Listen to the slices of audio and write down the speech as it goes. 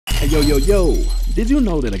Hey, yo. Did you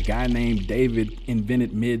know that a guy named David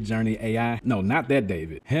invented Midjourney AI? No, not that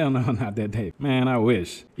David. Hell no, not that David. Man, I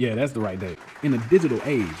wish. Yeah, that's the right David. In a digital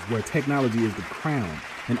age where technology is the crown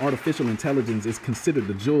and artificial intelligence is considered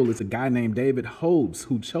the jewel, it's a guy named David Hobbs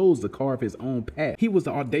who chose to carve his own path. He was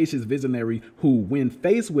the audacious visionary who, when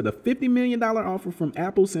faced with a $50 million offer from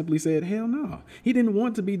Apple, simply said, hell no. He didn't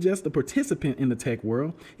want to be just a participant in the tech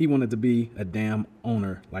world. He wanted to be a damn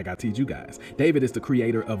owner, like I teach you guys. David is the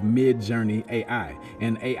creator of Midjourney AI,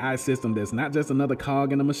 an AI system that's not just another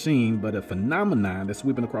cog in a machine, but a phenomenon that's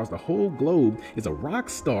sweeping across the whole globe. It's a rock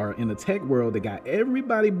star in the tech world that got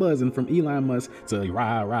everybody buzzing, from Elon Musk to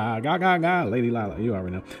rah, ga, Lady Lala, you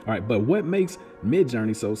already know. All right, but what makes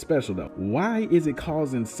Midjourney so special though? Why is it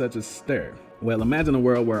causing such a stir? Well, imagine a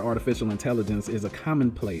world where artificial intelligence is a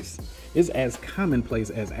commonplace. It's as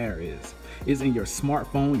commonplace as air is. It's in your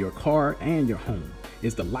smartphone, your car, and your home.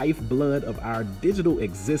 It's the lifeblood of our digital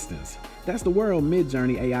existence. That's the world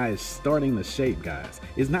Midjourney AI is starting to shape, guys.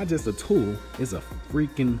 It's not just a tool, it's a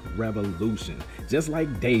freaking revolution. Just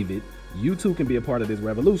like David, you too can be a part of this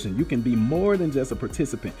revolution. You can be more than just a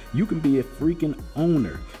participant. You can be a freaking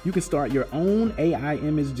owner. You can start your own AI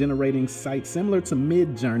image generating site similar to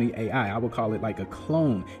Midjourney AI. I would call it like a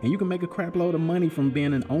clone. And you can make a crap load of money from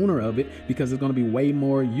being an owner of it, because there's going to be way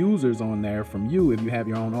more users on there from you if you have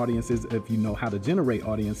your own audiences, if you know how to generate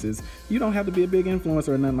audiences. You don't have to be a big influencer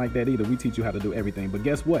or nothing like that either. We teach you how to do everything. But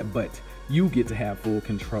guess what? But you get to have full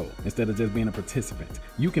control instead of just being a participant.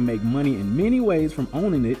 You can make money in many ways from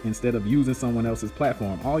owning it instead of using someone else's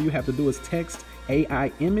platform. All you have to do is text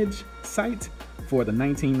AI image site for the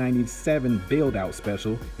 1997 build out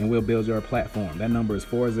special and we'll build your platform. That number is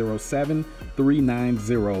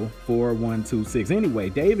 407-390-4126. Anyway,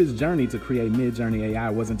 David's journey to create Midjourney AI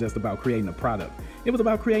wasn't just about creating a product. It was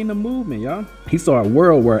about creating a movement, y'all. He saw a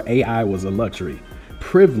world where AI was a luxury,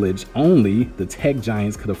 privilege only the tech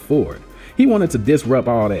giants could afford. He wanted to disrupt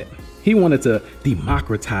all that. He wanted to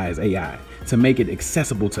democratize AI, to make it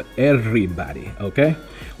accessible to everybody, okay?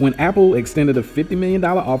 When Apple extended a $50 million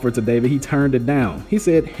offer to David, he turned it down. He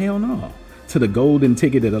said, hell no, to the golden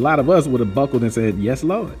ticket that a lot of us would have buckled and said, yes,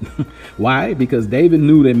 Lord. Why? Because David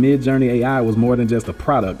knew that Midjourney AI was more than just a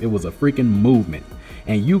product. It was a freaking movement.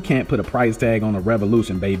 And you can't put a price tag on a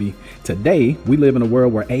revolution, baby. Today, we live in a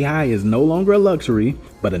world where AI is no longer a luxury,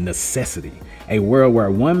 but a necessity. A world where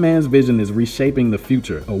one man's vision is reshaping the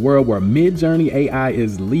future. A world where Midjourney AI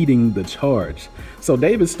is leading the charge. So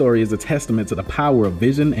David's story is a testament to the power of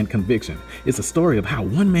vision and conviction. It's a story of how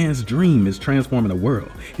one man's dream is transforming the world.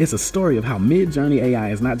 It's a story of how Midjourney AI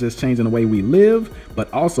is not just changing the way we live,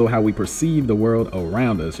 but also how we perceive the world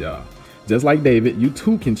around us, y'all. Just like David, you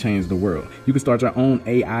too can change the world. You can start your own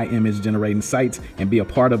AI image generating sites and be a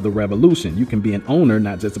part of the revolution. You can be an owner,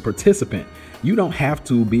 not just a participant. You don't have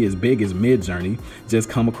to be as big as Midjourney.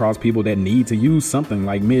 Just come across people that need to use something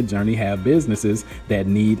like Midjourney, have businesses that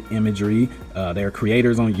need imagery. They're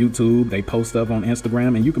creators on YouTube. They post stuff on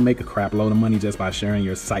Instagram, and you can make a crap load of money just by sharing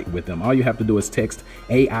your site with them. All you have to do is text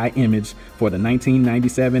AI image for the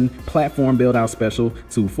 1997 platform build out special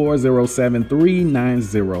to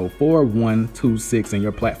 407-390-4126 and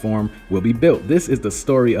your platform will be built. This is the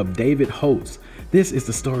story of David Hobbs. This is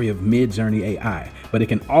the story of Midjourney AI, but it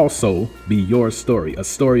can also be your story, a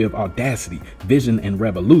story of audacity, vision, and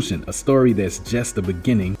revolution, a story that's just the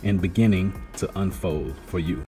beginning and beginning to unfold for you.